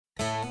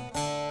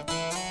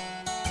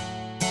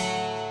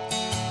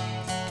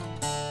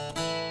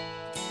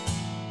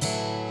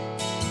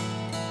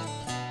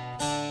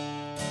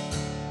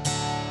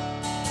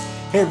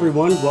Hey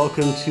everyone,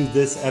 welcome to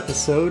this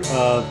episode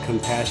of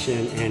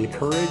Compassion and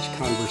Courage,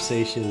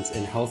 Conversations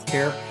in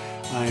Healthcare.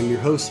 I'm your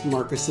host,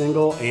 Marcus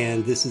Engel,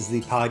 and this is the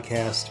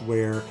podcast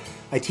where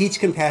I teach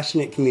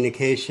compassionate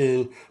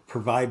communication,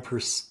 provide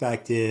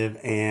perspective,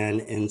 and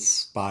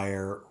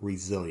inspire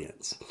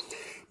resilience.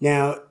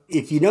 Now,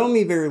 if you know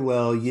me very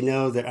well, you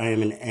know that I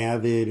am an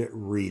avid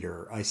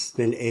reader. I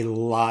spend a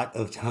lot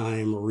of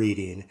time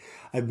reading.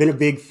 I've been a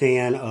big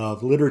fan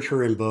of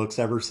literature and books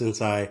ever since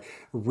I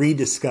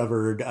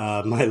rediscovered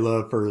my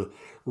love for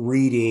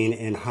reading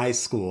in high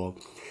school.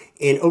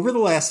 And over the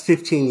last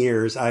 15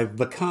 years, I've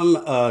become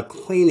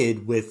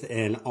acquainted with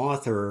an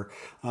author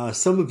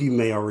some of you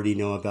may already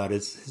know about.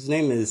 His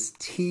name is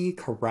T.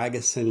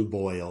 Karaghasan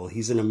Boyle.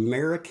 He's an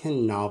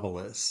American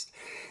novelist.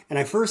 And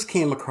I first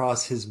came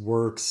across his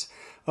works,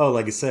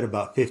 like I said,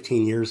 about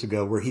 15 years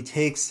ago, where he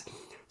takes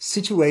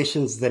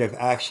situations that have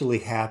actually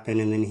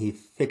happened and then he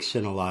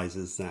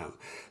fictionalizes them.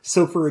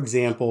 So, for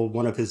example,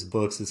 one of his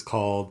books is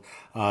called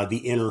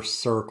The Inner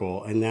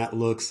Circle, and that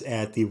looks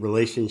at the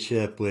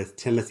relationship with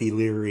Timothy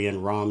Leary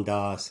and Ram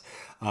Dass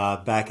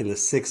back in the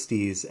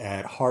 60s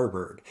at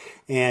Harvard.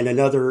 And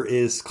another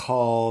is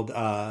called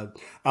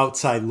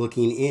Outside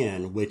Looking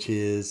In, which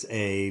is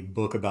a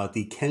book about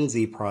the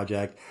Kinsey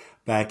Project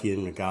back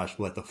in, the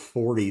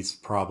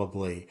 40s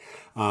probably,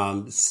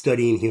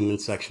 studying human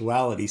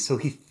sexuality. So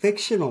he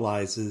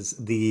fictionalizes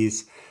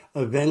these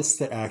events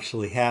that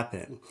actually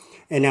happen.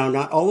 And now,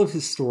 not all of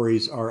his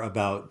stories are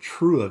about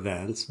true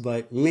events,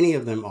 but many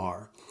of them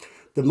are.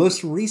 The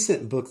most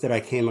recent book that I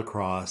came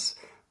across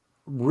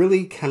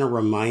really kind of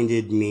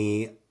reminded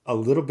me a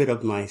little bit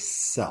of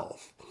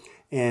myself.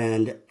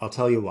 And I'll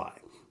tell you why.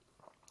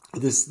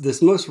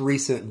 This most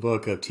recent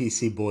book of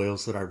T.C.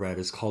 Boyle's that I read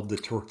is called The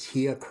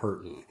Tortilla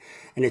Curtain.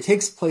 And it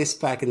takes place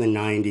back in the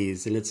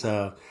 90s, and it's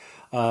a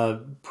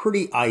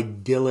pretty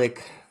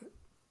idyllic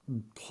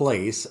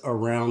place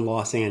around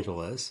Los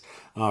Angeles,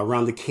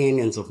 around the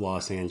canyons of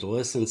Los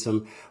Angeles, and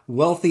some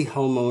wealthy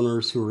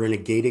homeowners who are in a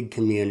gated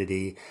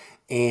community.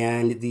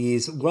 And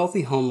these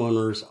wealthy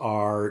homeowners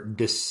are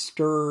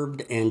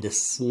disturbed and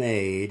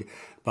dismayed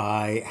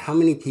by how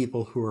many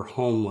people who are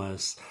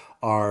homeless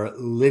are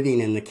living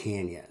in the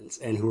canyons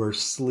and who are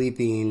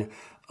sleeping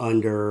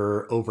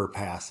under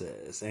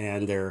overpasses,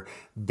 and they're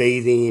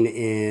bathing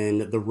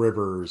in the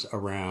rivers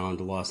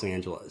around Los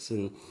Angeles.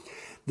 And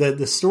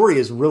the story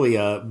is really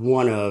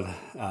one of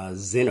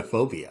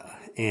xenophobia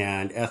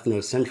and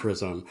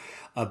ethnocentrism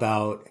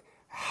about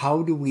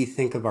how do we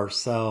think of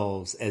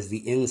ourselves as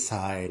the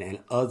inside and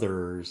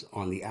others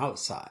on the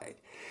outside.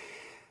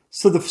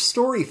 So the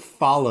story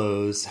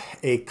follows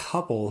a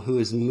couple who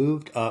has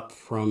moved up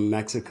from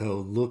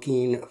Mexico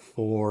looking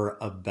for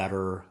a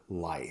better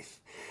life.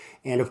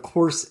 And of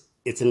course,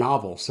 it's a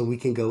novel, so we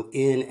can go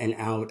in and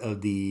out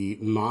of the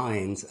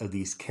minds of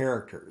these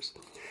characters.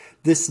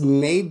 This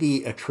may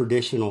be a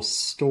traditional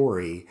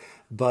story,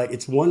 but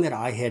it's one that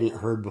I hadn't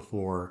heard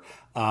before,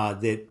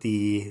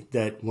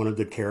 that one of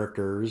the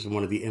characters,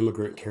 one of the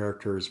immigrant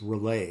characters,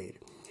 relayed.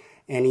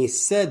 And he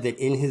said that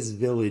in his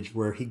village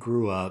where he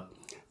grew up,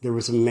 there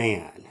was a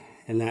man,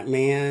 and that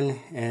man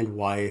and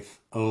wife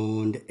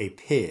owned a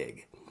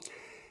pig.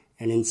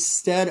 And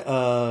instead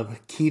of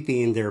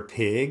keeping their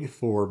pig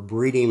for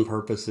breeding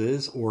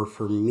purposes or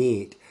for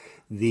meat,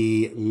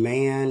 the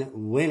man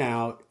went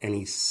out and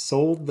he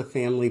sold the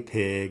family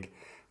pig,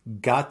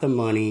 got the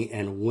money,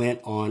 and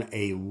went on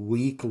a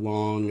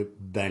week-long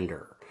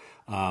bender.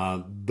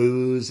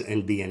 Booze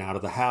and being out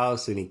of the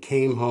house, and he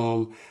came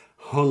home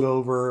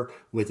hungover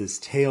with his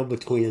tail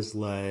between his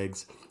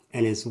legs,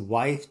 and his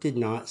wife did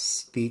not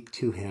speak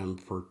to him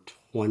for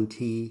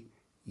 20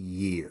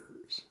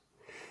 years.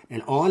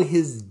 And on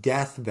his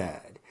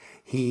deathbed,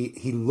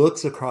 he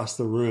looks across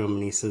the room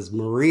and he says,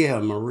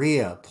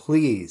 Maria,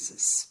 please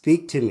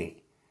speak to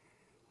me.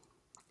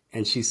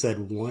 And she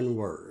said one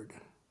word: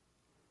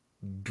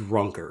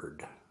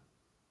 drunkard.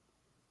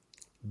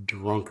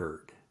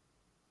 Drunkard.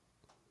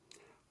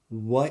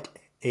 What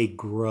a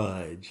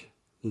grudge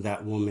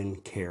that woman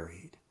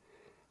carried.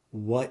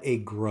 What a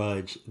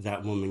grudge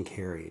that woman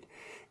carried.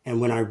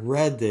 And when I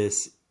read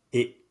this,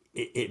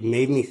 it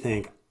made me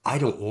think, I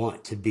don't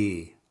want to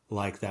be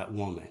like that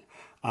woman.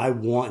 I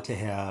want to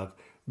have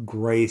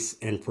grace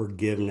and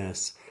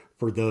forgiveness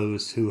for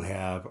those who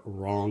have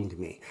wronged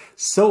me.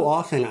 So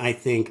often I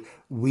think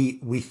we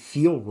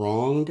feel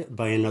wronged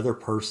by another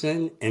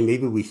person, and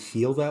maybe we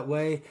feel that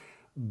way,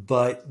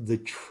 but the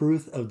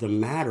truth of the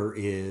matter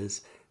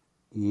is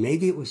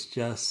maybe it was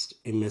just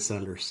a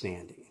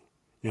misunderstanding.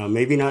 Now,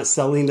 maybe not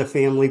selling the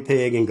family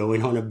pig and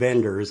going on a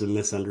bender is a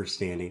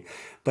misunderstanding,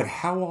 but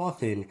how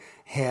often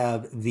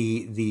have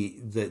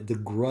the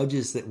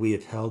grudges that we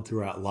have held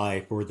throughout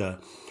life, or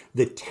the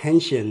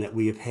tension that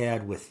we have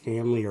had with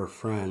family or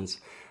friends,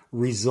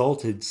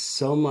 resulted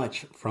so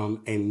much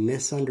from a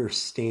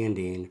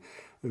misunderstanding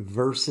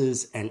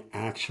versus an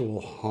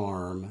actual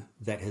harm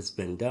that has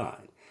been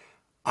done?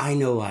 I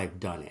know I've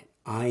done it.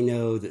 I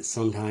know that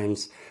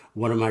sometimes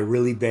one of my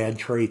really bad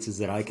traits is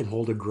that I can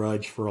hold a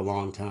grudge for a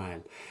long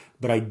time.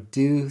 But I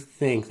do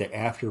think that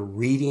after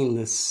reading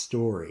this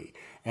story,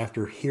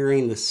 after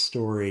hearing the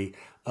story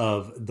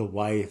of the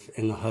wife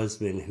and the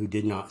husband who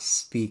did not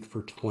speak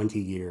for 20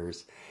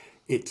 years,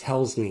 it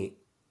tells me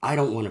I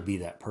don't want to be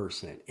that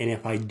person. And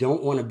if I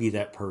don't want to be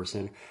that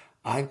person,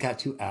 I've got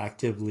to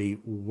actively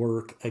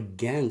work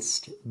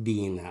against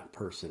being that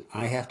person.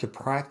 I have to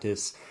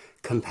practice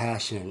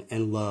compassion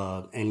and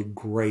love and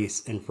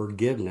grace and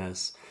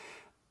forgiveness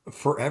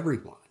for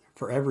everyone,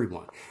 for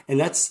everyone. And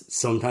that's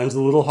sometimes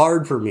a little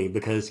hard for me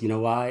because you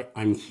know why?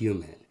 I'm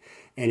human.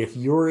 And if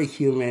you're a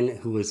human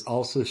who has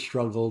also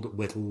struggled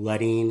with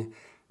letting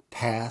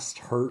past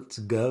hurts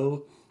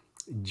go,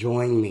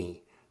 join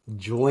me.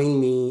 Join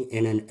me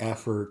in an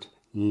effort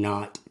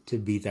not to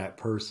be that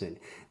person.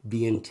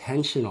 Be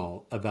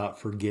intentional about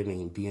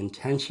forgiving. Be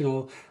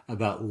intentional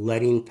about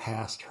letting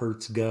past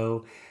hurts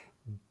go.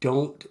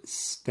 Don't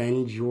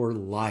spend your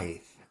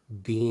life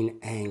being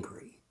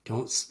angry.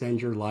 Don't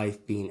spend your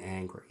life being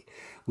angry.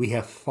 We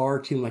have far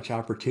too much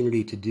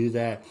opportunity to do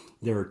that.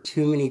 There are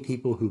too many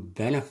people who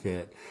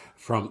benefit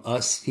from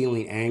us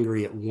feeling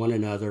angry at one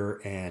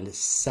another and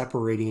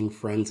separating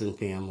friends and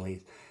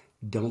families.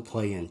 Don't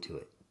play into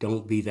it.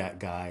 Don't be that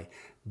guy.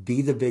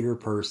 Be the bigger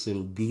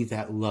person. Be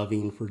that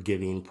loving,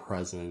 forgiving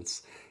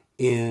presence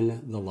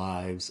in the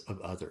lives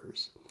of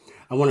others.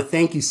 I want to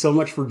thank you so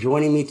much for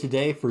joining me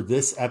today for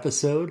this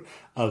episode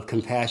of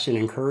Compassion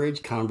and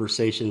Courage,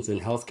 Conversations in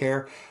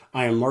Healthcare.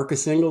 I am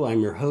Marcus Engel.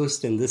 I'm your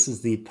host, and this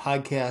is the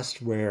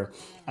podcast where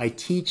I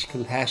teach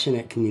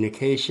compassionate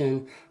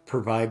communication,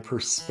 provide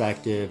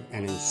perspective,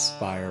 and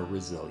inspire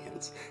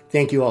resilience.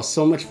 Thank you all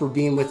so much for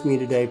being with me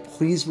today.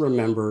 Please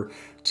remember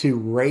to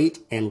rate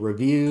and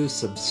review,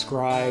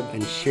 subscribe,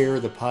 and share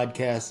the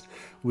podcast.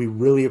 We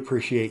really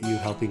appreciate you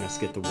helping us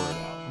get the word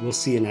out. We'll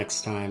see you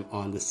next time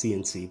on the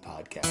CNC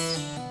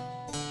podcast.